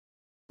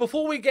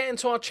Before we get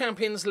into our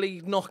Champions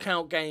League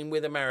knockout game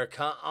with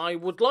America, I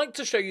would like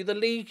to show you the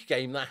league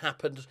game that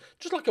happened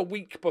just like a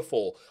week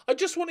before. I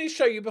just wanted to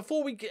show you,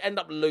 before we end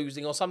up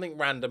losing or something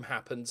random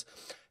happens,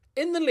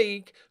 in the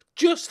league,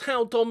 just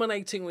how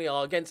dominating we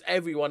are against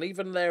everyone.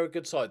 Even they're a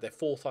good side. They're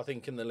fourth, I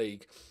think, in the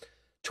league.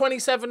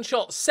 27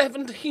 shots,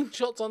 17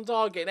 shots on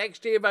target, an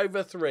XG of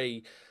over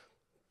 3.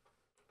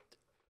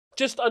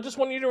 I just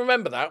want you to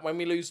remember that when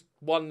we lose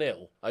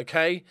 1-0,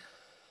 okay?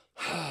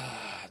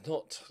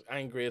 Not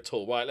angry at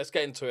all. Right, let's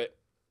get into it.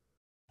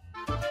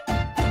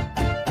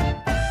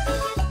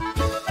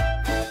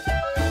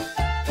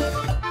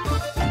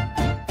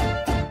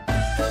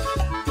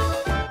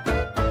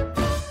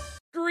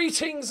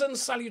 Greetings and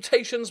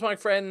salutations, my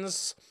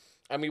friends.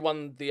 And we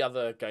won the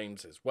other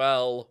games as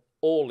well.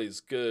 All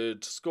is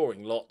good.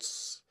 Scoring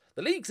lots.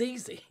 The league's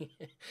easy.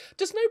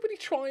 Does nobody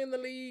try in the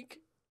league?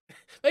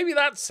 Maybe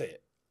that's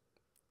it.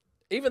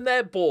 Even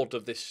they're bored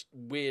of this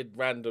weird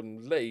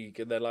random league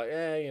and they're like,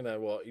 you know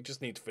what? You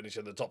just need to finish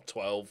in the top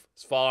 12.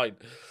 It's fine.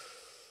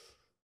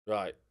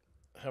 Right.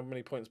 How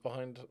many points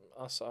behind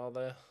us are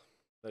there?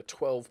 They're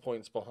 12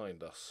 points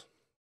behind us.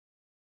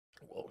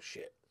 Oh,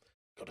 shit.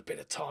 Got a bit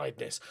of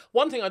tiredness.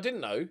 One thing I didn't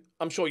know,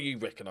 I'm sure you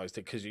recognised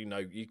it because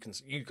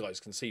you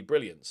guys can see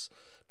brilliance.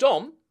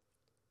 Dom,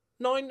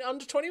 9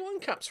 under-21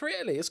 caps for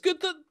Italy. It's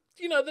good that,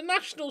 the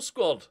national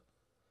squad.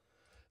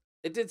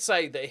 It did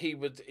say that he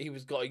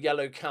was got a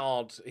yellow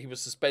card. He was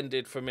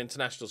suspended from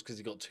internationals because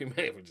he got too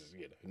many, which is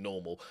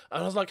normal.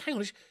 And I was like, hang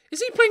on, is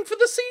he playing for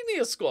the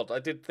senior squad? I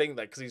did think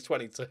that because he's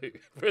 22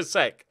 for a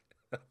sec.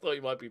 I thought he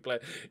might be playing.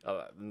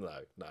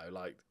 No,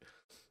 like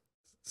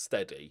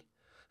steady.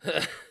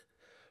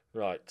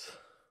 Right.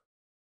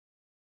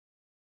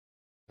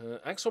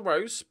 Axel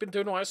Rose been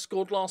doing all right.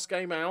 Scored last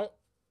game out.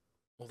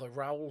 Although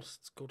Raul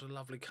scored a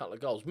lovely couple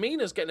of goals.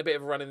 Mina's getting a bit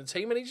of a run in the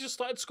team, and he just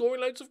started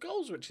scoring loads of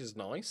goals, which is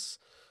nice.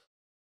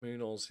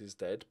 Munoz is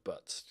dead,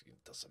 but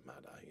it doesn't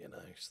matter,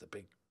 It's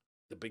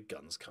the big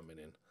guns coming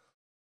in.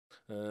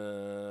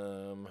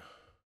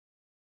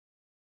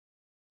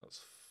 That's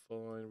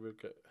fine. We'll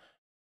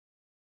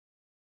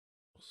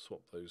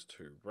swap those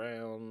two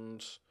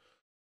round.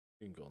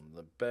 You can go on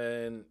the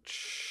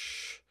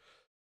bench.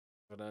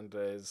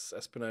 Fernandez,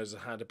 Espinosa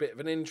had a bit of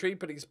an injury,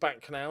 but he's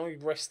back now. He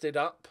rested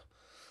up.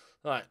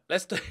 All right,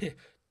 let's do.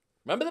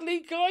 Remember the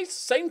league, guys?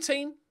 Same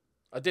team.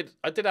 I did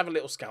have a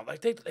little scout.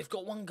 They've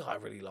got one guy I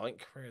really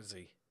like. Where is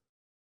he?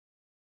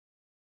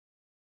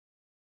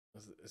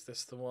 Is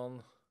this the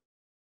one?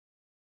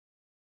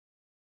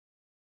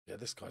 Yeah,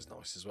 this guy's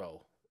nice as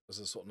well. As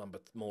a sort of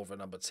more of a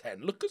number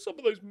 10. Look at some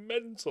of those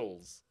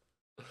mentals.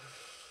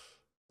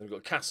 We've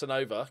got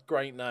Casanova,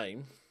 great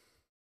name.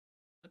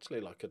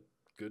 Actually, like a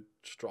good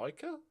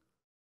striker.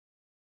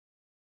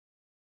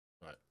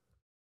 Right.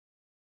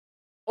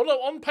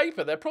 Although on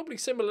paper they're probably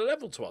similar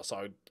level to us.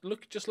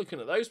 Just looking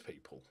at those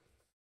people.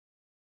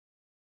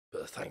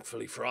 But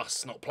thankfully for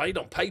us, not played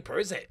on paper,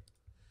 is it?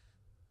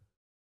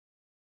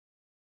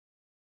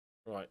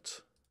 Right.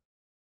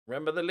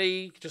 Remember the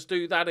league? Just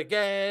do that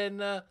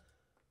again.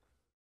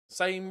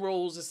 Same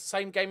rules. It's the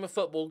same game of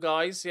football,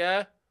 guys,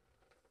 yeah?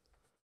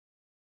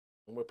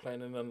 And we're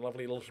playing in a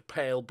lovely little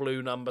pale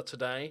blue number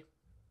today.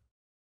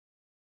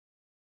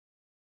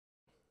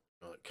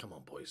 Right, come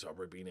on, boys.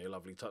 Rubinho,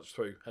 lovely touch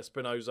through.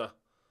 Espinosa.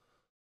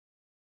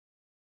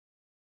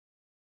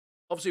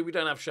 Obviously, we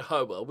don't have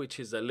Shahoa, which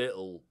is a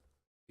little...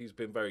 He's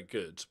been very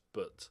good,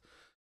 but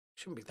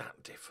shouldn't be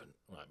that different.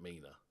 Right,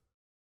 Mina.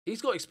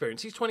 He's got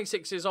experience. He's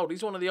 26 years old.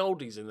 He's one of the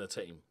oldies in the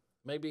team.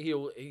 Maybe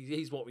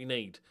he's what we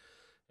need.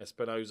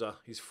 Espinosa.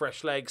 He's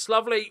fresh legs.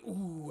 Lovely.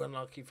 Ooh,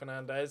 unlucky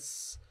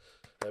Fernandez.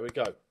 There we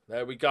go.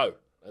 There we go.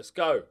 Let's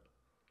go.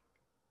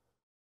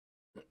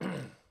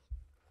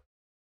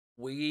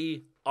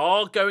 We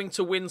are going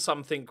to win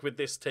something with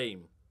this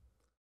team.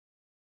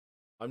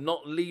 I'm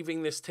not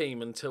leaving this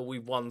team until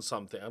we've won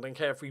something. I don't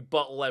care if we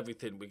bottle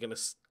everything.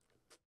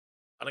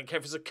 I don't care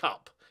if it's a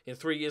cup in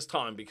 3 years'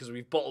 time because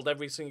we've bottled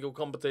every single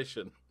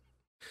competition.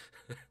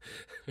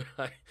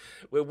 Right.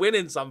 We're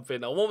winning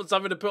something. I want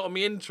something to put on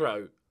my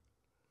intro.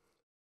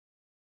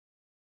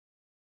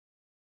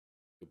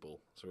 Good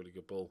ball. It's a really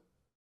good ball.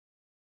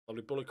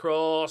 Lovely ball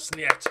across.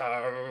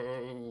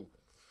 Nieto.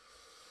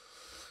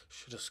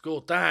 Should have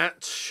scored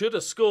that. Should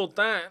have scored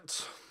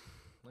that.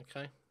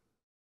 Okay.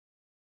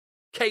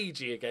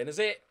 Cagey again, is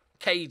it?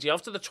 Cagey.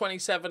 After the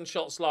 27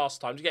 shots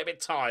last time, do you get a bit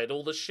tired?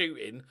 All the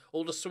shooting,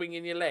 all the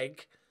swinging your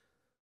leg.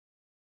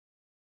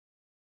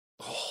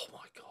 Oh,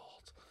 my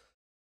God.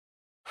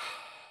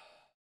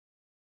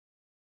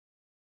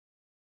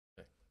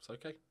 Okay. It's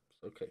okay.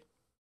 It's okay.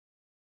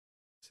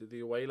 See the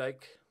away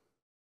leg.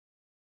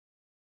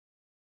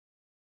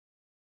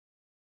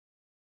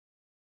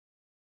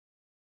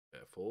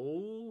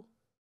 Careful.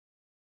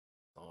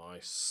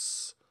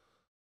 Nice.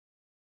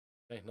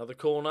 Okay, another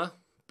corner.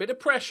 Bit of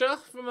pressure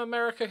from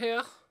America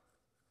here.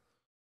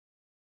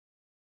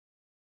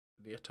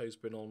 Nieto's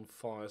been on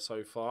fire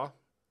so far.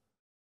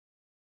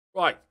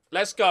 Right,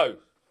 let's go.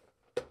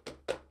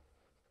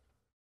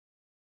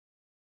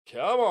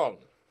 Come on.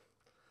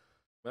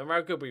 Remember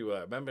how good we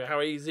were? Remember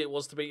how easy it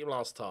was to beat him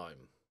last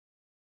time?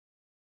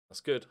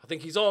 That's good. I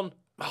think he's on.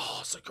 Oh,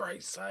 it's a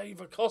great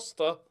save,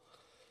 Acosta.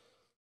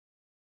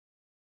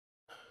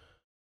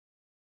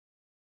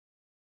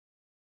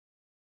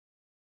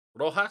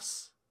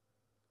 Rojas.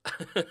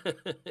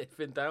 If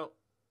in doubt.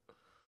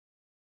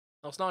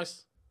 That's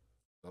nice.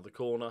 Another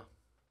corner.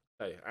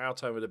 Okay, our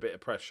turn with a bit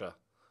of pressure.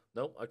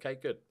 No, okay,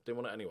 good. Didn't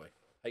want it anyway.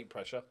 Hate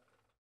pressure.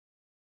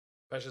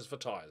 Pressure's for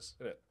tyres,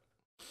 isn't it?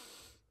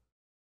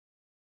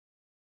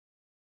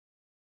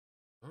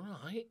 All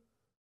right.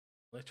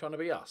 They're trying to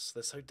be us.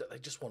 They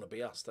just want to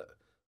be us.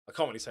 I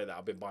can't really say that.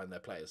 I've been buying their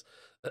players.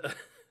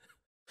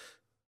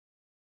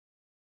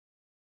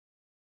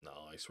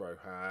 Nice,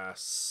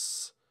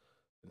 Rojas.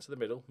 Into the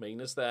middle.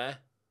 Mina's there.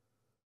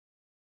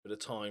 Bit of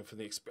time for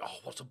the oh,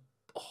 what a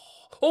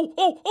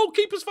oh,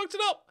 keeper's fucked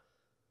it up.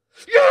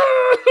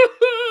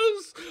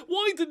 Yes!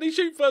 Why didn't he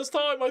shoot first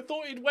time? I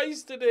thought he'd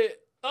wasted it.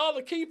 Oh,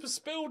 the keeper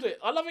spilled it.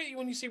 I love it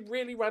when you see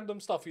really random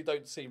stuff you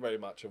don't see very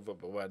much on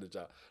Football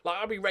Manager. Like,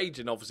 I'd be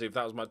raging, obviously, if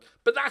that was my...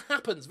 But that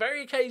happens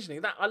very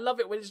occasionally. I love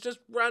it when it's just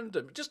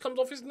random. It just comes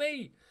off his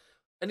knee.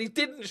 And he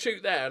didn't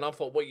shoot there, and I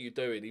thought, what are you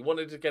doing? He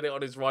wanted to get it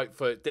on his right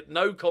foot.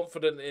 No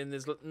confidence in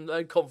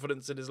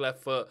his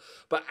left foot.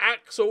 But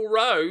Axel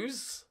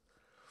Rose...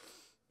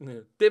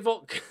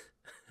 Divock...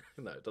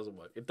 No, it doesn't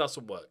work. It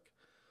doesn't work.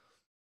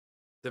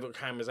 Divock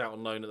Ham is out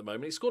on loan at the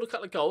moment. He scored a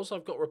couple of goals.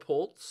 I've got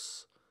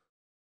reports.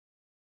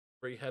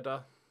 Free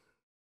header.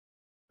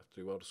 Have to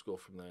do well to score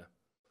from there.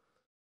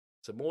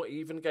 It's a more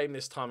even game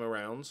this time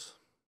around.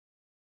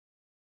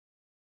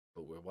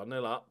 But we're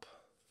 1-0 up.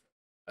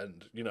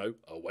 And, you know,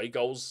 away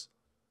goals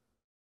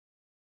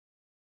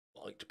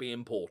like to be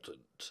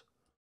important.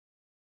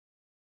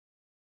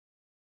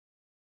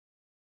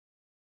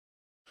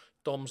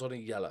 Dom's on a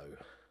yellow.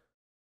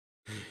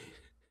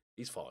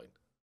 He's fine.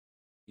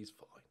 He's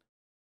fine.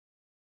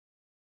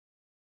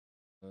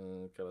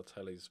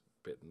 Galatelli's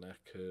a bit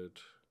knackered.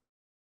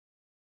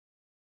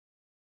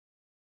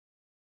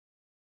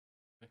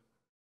 Okay.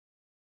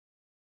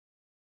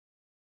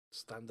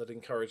 Standard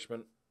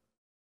encouragement.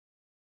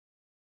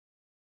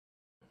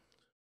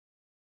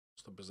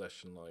 What's the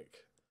possession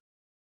like?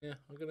 Yeah,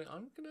 I'm gonna,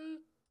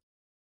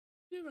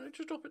 you know,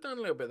 just drop it down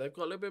a little bit. They've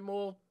got a little bit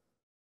more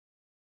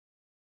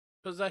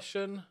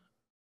possession.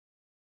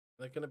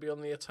 They're going to be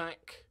on the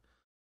attack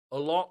a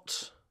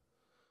lot.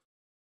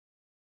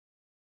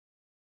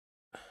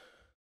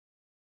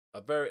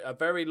 A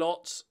very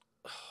lot.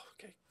 Oh,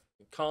 okay,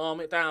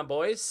 calm it down,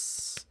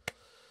 boys. A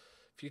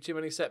few too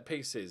many set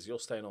pieces. You're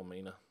staying on,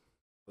 Mina,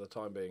 for the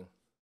time being.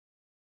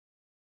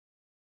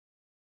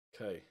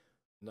 Okay,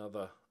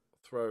 another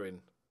throw in.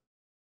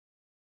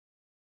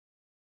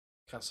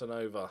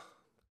 Casanova,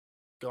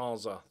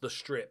 Gaza, the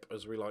strip,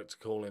 as we like to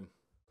call him.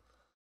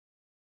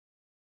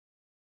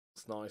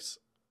 It's nice.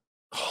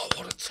 Oh,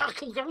 what a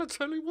tackle,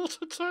 Galatelli! What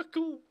a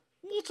tackle!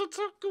 What a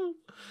tackle!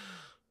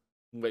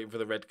 I'm waiting for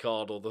the red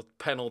card or the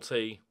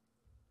penalty.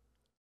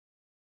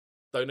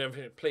 Don't do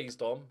anything, please,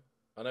 Dom.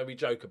 I know we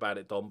joke about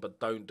it, Dom, but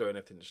don't do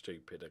anything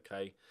stupid,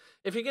 okay?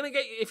 If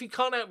you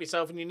can't help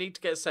yourself and you need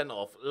to get sent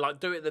off, like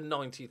do it the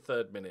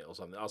 93rd minute or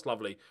something. That's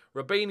lovely.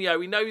 Robinho,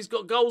 we know he's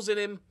got goals in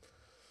him.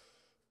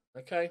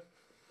 Okay.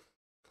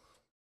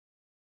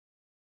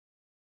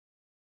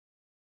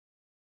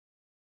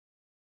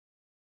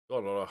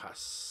 Got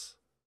Rojas.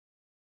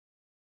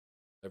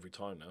 Every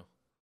time now.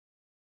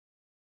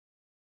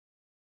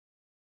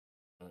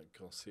 Right,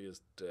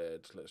 Garcia's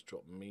dead. Let's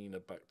drop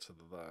Mina back to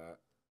that.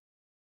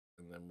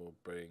 And then we'll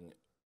bring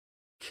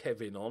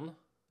Kevin on.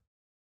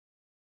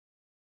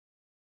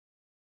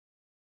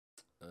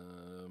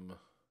 And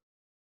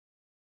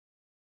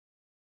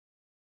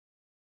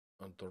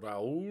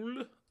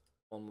Raul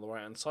on the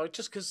right hand side.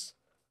 Just because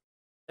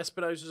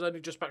Espinosa's only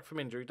just back from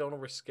injury. Don't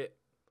want to risk it.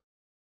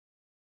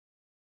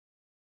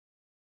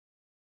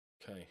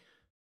 Okay.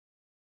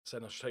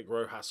 Then I should take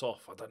Rojas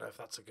off. I don't know if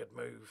that's a good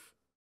move.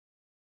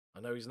 I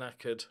know he's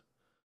knackered.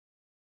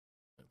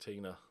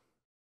 Tina.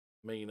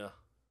 Mina.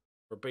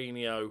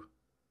 Robinho.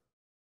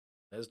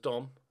 There's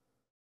Dom.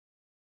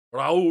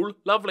 Raul.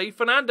 Lovely.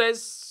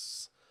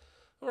 Fernandez.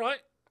 All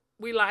right.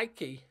 We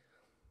likey.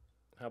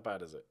 How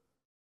bad is it?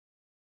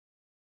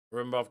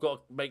 Remember, I've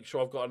got to make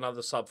sure I've got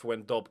another sub for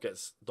when Dom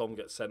gets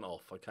sent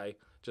off, okay?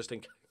 Just in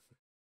case.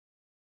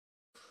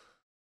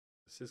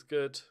 This is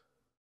good.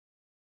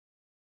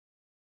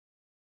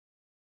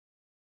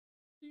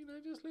 You know,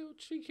 just a little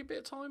cheeky bit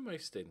of time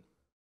wasting.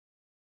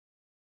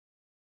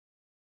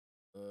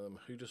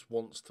 Who just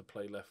wants to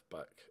play left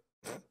back?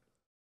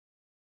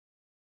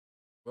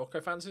 Rocco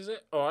fancies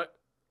it? Alright.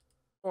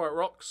 Alright,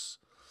 Rocks.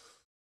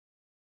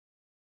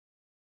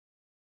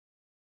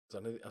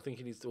 I think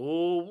he needs to...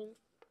 Oh,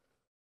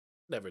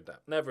 never in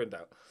doubt. Never in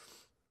doubt.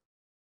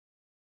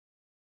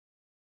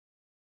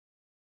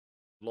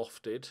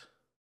 Lofted.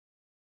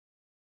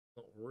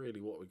 Not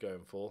really what we're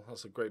going for.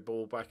 That's a great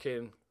ball back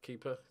in.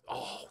 Keeper.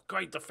 Oh,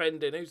 great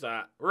defending. Who's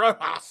that?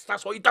 Rojas.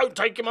 That's why you don't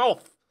take him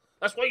off.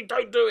 That's why you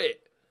don't do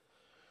it.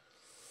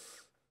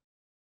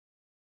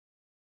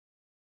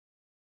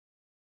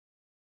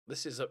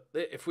 This is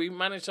if we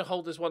manage to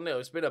hold this 1-0,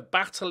 it's been a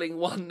battling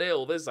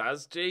 1-0. This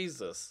has,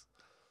 Jesus.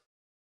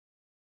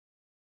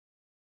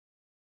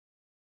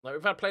 Like,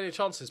 we've had plenty of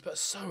chances, but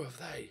so have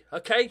they.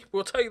 Okay,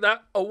 we'll take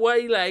that.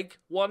 Away leg,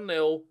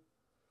 1-0.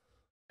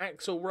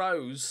 Axl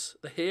Rose,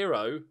 the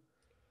hero.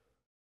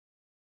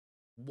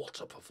 What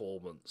a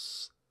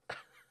performance.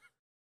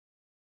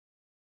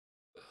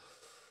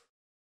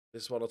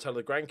 This one I'll tell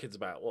the grandkids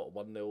about. What,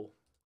 1-0?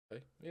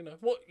 Okay, you know,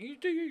 what, you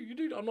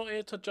do. I'm not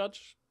here to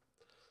judge.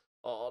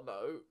 Oh,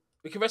 no.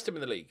 We can rest him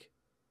in the league.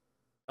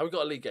 Oh, we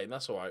got a league game.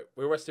 That's all right.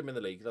 We'll rest him in the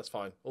league. That's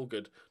fine. All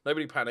good.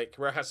 Nobody panic.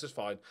 Rojas is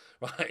fine.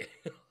 Right.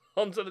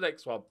 On to the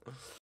next one.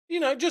 You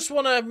know, just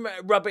want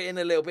to rub it in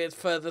a little bit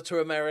further to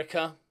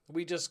America.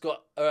 We just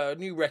got a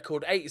new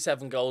record,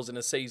 87 goals in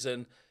a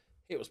season.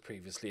 It was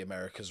previously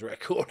America's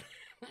record.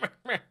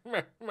 You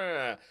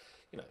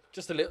know,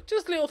 just a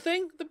little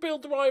thing to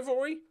build the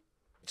rivalry.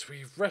 So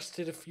we've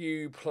rested a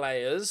few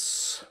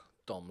players.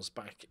 Dom's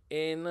back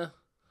in.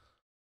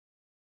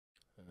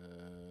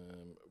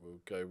 We'll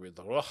go with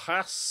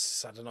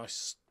Rojas. Had a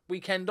nice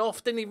weekend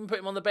off. Didn't even put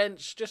him on the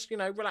bench. Just, you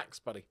know, relax,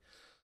 buddy.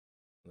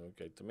 And we'll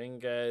go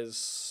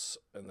Dominguez.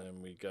 And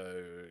then we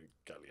go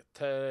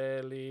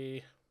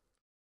Gagliatelli.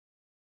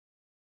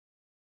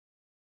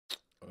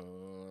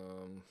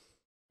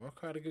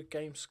 Morocco had a good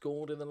game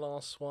scored in the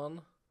last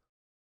one.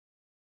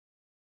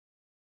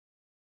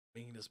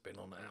 Mina's been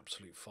on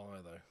absolute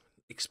fire, though.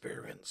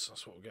 Experience.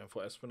 That's what we're going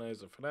for.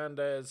 Espinosa,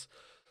 Fernandez.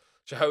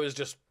 Jehoa's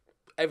just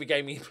every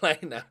game he's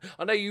playing now.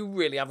 I know you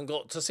really haven't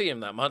got to see him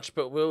that much,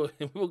 but we'll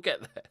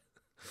get there.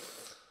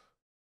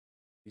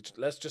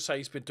 Let's just say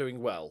he's been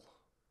doing well.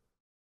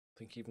 I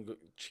think he even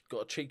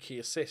got a cheeky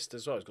assist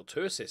as well. He's got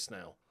 2 assists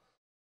now.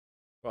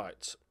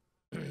 Right.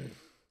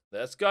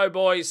 Let's go,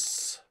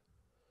 boys.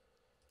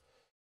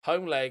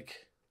 Home leg.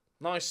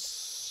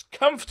 Nice,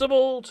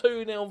 comfortable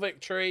 2-0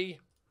 victory.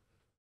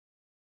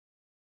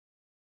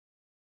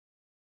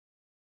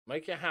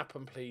 Make it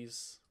happen,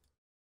 please.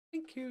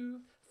 Thank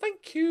you.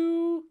 Thank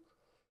you.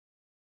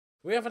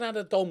 We haven't had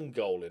a Dom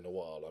goal in a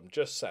while, I'm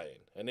just saying.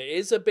 And it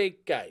is a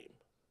big game.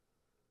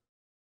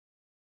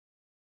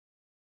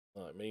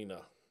 Right,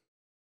 Mina.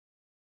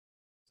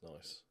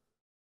 Nice.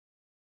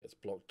 It's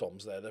blocked.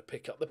 Dom's there to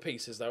pick up the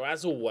pieces, though,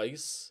 as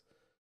always.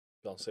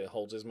 Garcia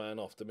holds his man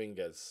off.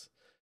 Dominguez.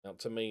 Out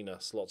to Mina.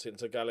 Slots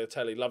into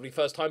Gagliatelli. Lovely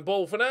first-time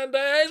ball.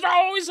 Fernandez.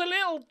 Oh, it's a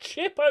little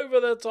chip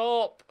over the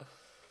top.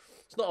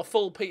 It's not a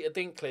full Peter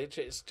Dinklage.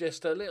 It's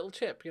just a little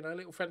chip, you know, a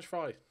little French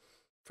fry.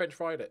 French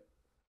fried it.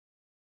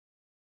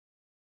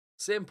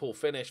 Simple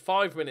finish.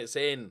 5 minutes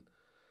in.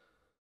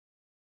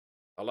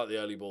 I like the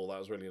early ball. That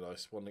was really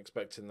nice. Wasn't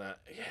expecting that.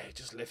 Yeah, he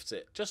just lifts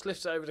it. Just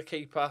lifts it over the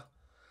keeper.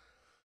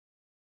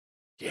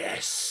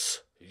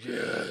 Yes.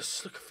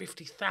 Yes. Look at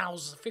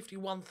 50,000,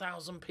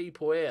 51,000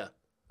 people here.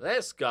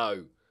 Let's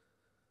go.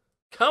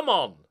 Come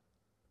on.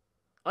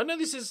 I know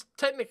this is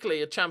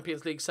technically a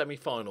Champions League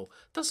semi-final.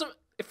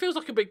 It feels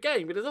like a big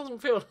game, but it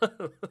doesn't feel...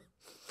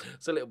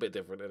 It's a little bit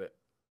different, isn't it?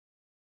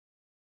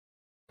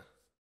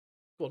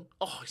 Go on.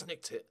 Oh, he's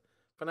nicked it.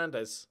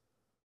 Fernandez.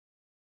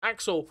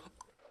 Axel.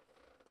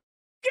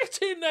 Get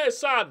in there,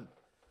 son.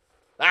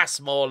 That's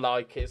more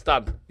like it. It's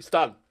done. It's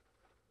done.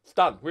 It's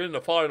done. We're in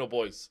the final,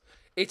 boys.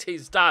 It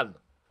is done.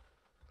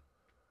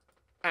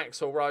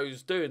 Axl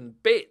Rose doing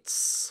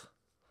bits.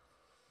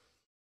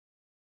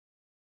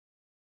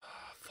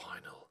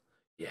 Final.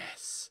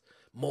 Yes.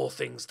 More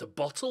things to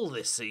bottle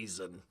this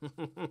season.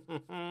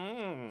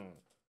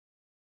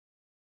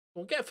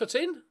 Well, get a foot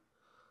in.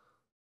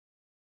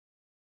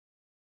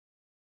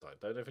 Right,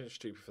 don't finish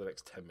stupid for the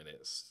next 10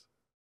 minutes.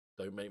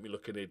 Don't make me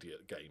look an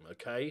idiot, game,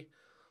 okay?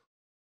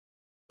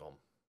 Come on.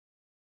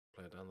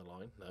 Play it down the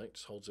line. No,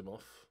 just holds him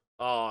off.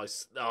 Oh,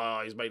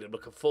 he's made him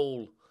look a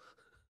fool.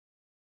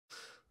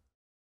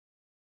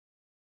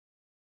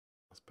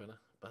 That's better.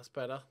 That's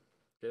better.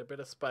 Get a bit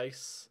of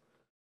space.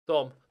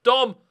 Dom.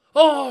 Dom!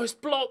 Oh, it's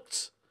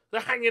blocked.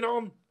 They're hanging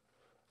on.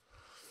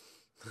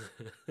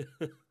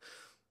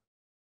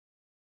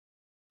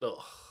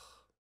 Ugh.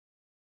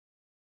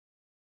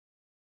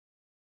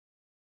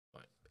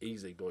 Right,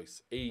 easy,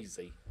 boys.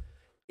 Easy.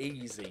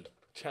 Easy.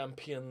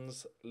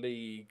 Champions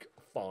League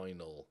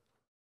final.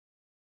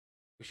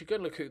 We should go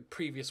and look at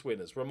previous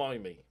winners.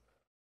 Remind me.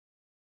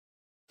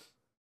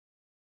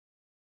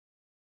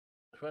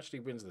 Who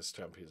actually wins this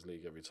Champions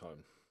League every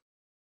time?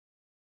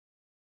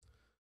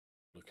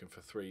 Looking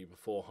for 3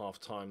 before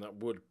half-time. That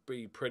would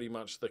be pretty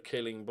much the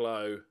killing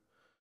blow.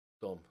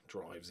 Dom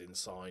drives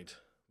inside.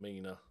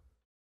 Mina.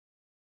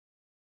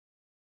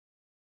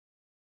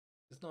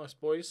 It's nice,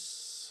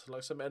 boys.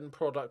 Like some end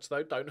product,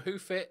 though. Don't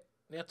hoof it.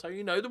 Nieto,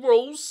 you know the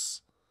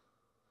rules.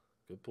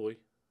 Good boy.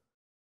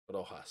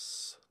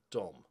 Rojas.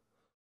 Dom.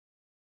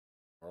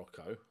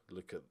 Morocco.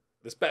 Look at...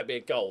 This better be a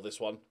goal, this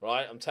one.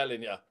 Right? I'm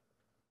telling you.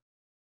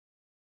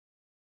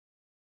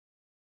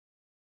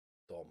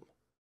 Dom.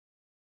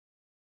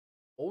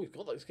 Oh, he's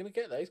got that. He's going to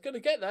get there. He's going to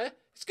get there.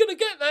 He's going to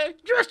get there.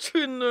 Just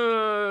in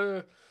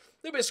a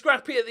little bit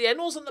scrappy at the end.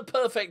 Wasn't the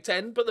perfect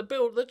end, but the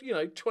build, you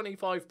know,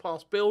 25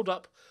 pass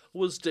build-up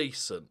was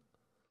decent.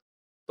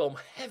 Dom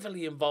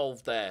heavily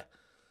involved there.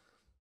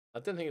 I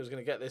didn't think he was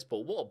going to get this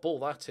ball. What a ball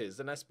that is.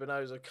 Then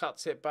Espinoza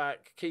cuts it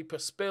back. Keeper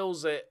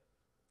spills it.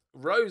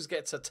 Rose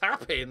gets a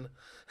tap in.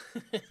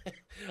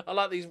 I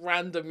like these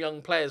random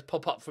young players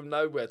pop up from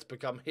nowhere to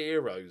become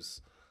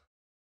heroes.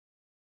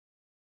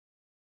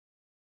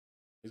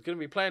 He's going to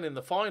be playing in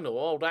the final.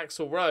 Old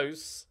Axel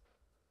Rose.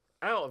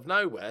 Out of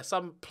nowhere.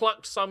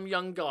 Plucked some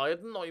young guy.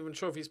 I'm not even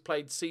sure if he's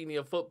played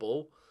senior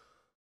football.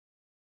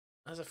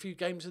 Has a few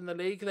games in the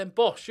league. And then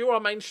Bosch, you're our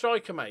main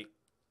striker, mate.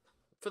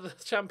 For the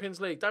Champions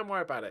League. Don't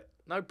worry about it.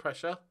 No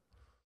pressure.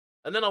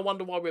 And then I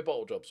wonder why we're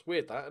bottle jobs.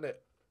 Weird that, isn't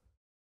it?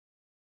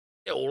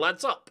 It all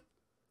adds up.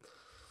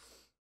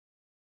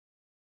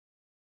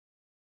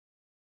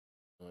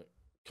 Right.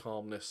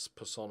 Calmness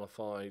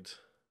personified.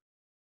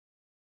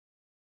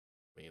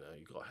 You know,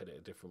 you've got to head it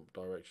a different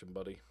direction,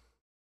 buddy.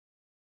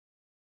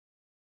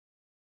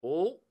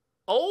 Oh.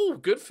 Oh,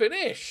 good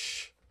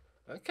finish.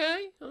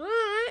 Okay. All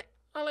right.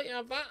 I'll let you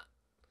have that.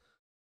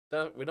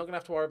 We're not going to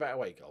have to worry about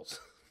away goals.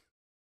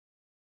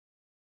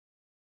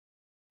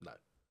 No.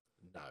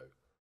 No.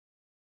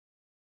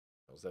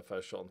 That was their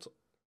first shot on top.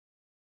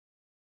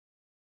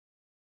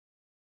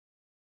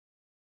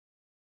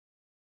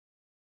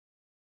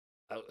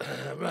 Oh,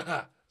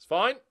 it's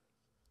fine.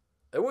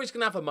 They're always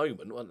going to have a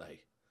moment, weren't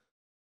they?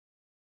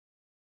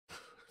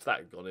 If that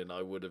had gone in,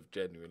 I would have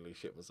genuinely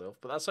shit myself.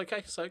 But that's okay.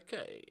 It's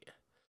okay.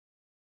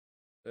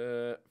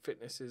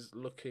 Fitness is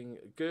looking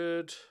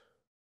good.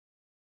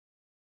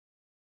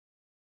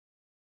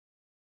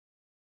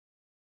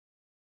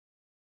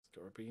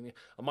 Got Rubinho.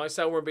 I might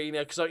sell Rubinho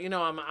because, you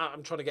know,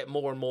 I'm trying to get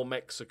more and more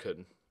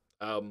Mexican.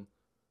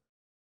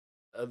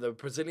 The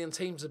Brazilian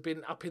teams have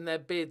been up in their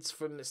bids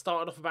from it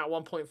started off about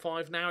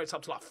 1.5 now. It's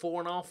up to like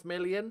 4.5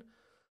 million.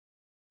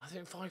 I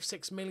think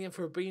 5-6 million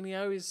for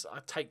Rubinho is. I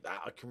take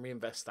that. I can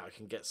reinvest that. I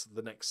can get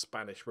the next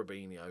Spanish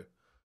Rubinho.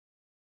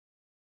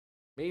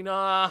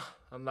 Mina,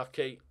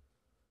 unlucky.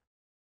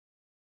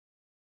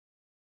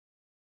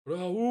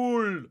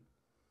 Raul.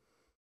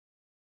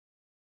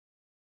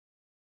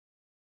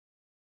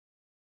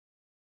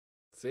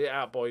 See it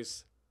out,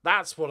 boys.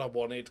 That's what I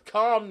wanted.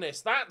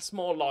 Calmness. That's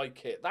more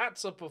like it.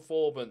 That's a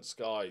performance,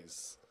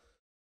 guys.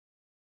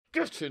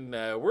 Get in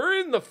there. We're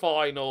in the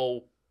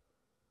final.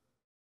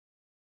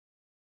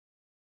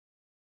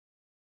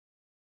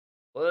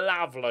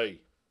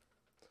 Lovely.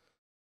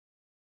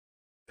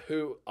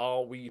 Who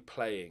are we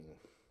playing?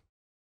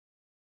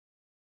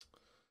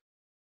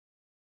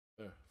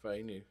 Oh,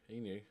 he knew. He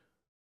knew.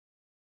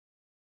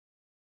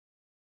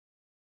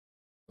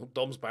 Oh,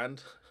 Dom's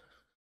banned.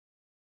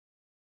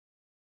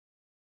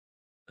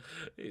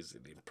 Is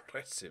an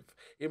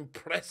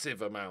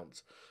impressive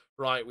amount.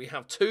 Right, we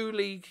have 2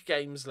 league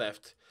games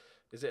left.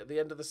 Is it at the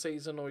end of the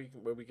season, or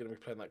are we going to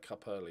be playing that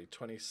cup early?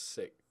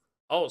 26.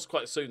 Oh, it's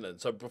quite soon then.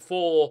 So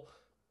before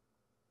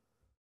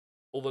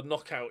all the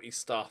knockout-y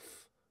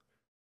stuff.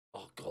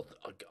 Oh God,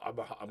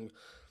 I'm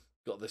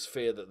got this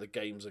fear that the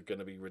games are going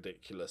to be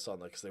ridiculous,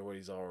 aren't they? Because they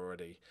always are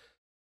already.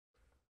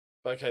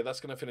 Okay,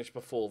 that's going to finish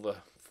before the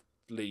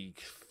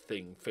league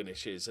thing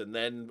finishes, and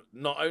then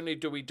not only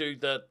do we do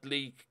the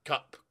League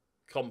Cup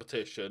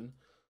competition,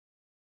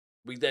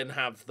 we then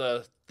have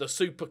the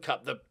Super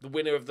Cup, the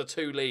winner of the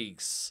 2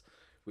 leagues,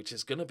 which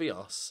is going to be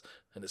us,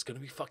 and it's going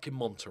to be fucking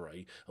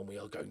Monterrey, and we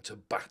are going to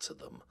batter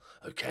them,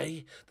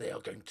 okay? They are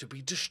going to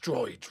be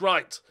destroyed.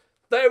 Right,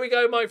 there we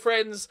go, my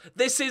friends.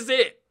 This is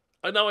it.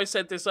 I know I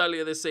said this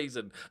earlier this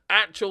season.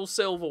 Actual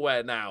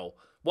silverware now.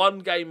 1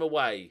 game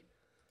away.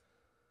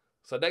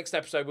 So next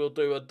episode, we'll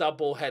do a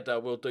double header.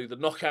 We'll do the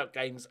knockout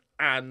games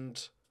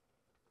and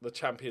the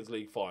Champions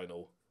League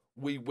final.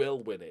 We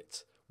will win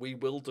it. We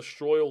will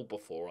destroy all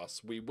before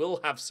us. We will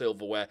have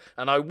silverware.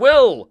 And I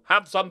will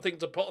have something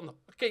to put on the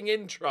fucking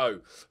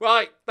intro.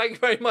 Right. Thank you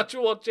very much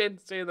for watching.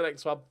 See you in the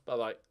next one.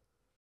 Bye-bye.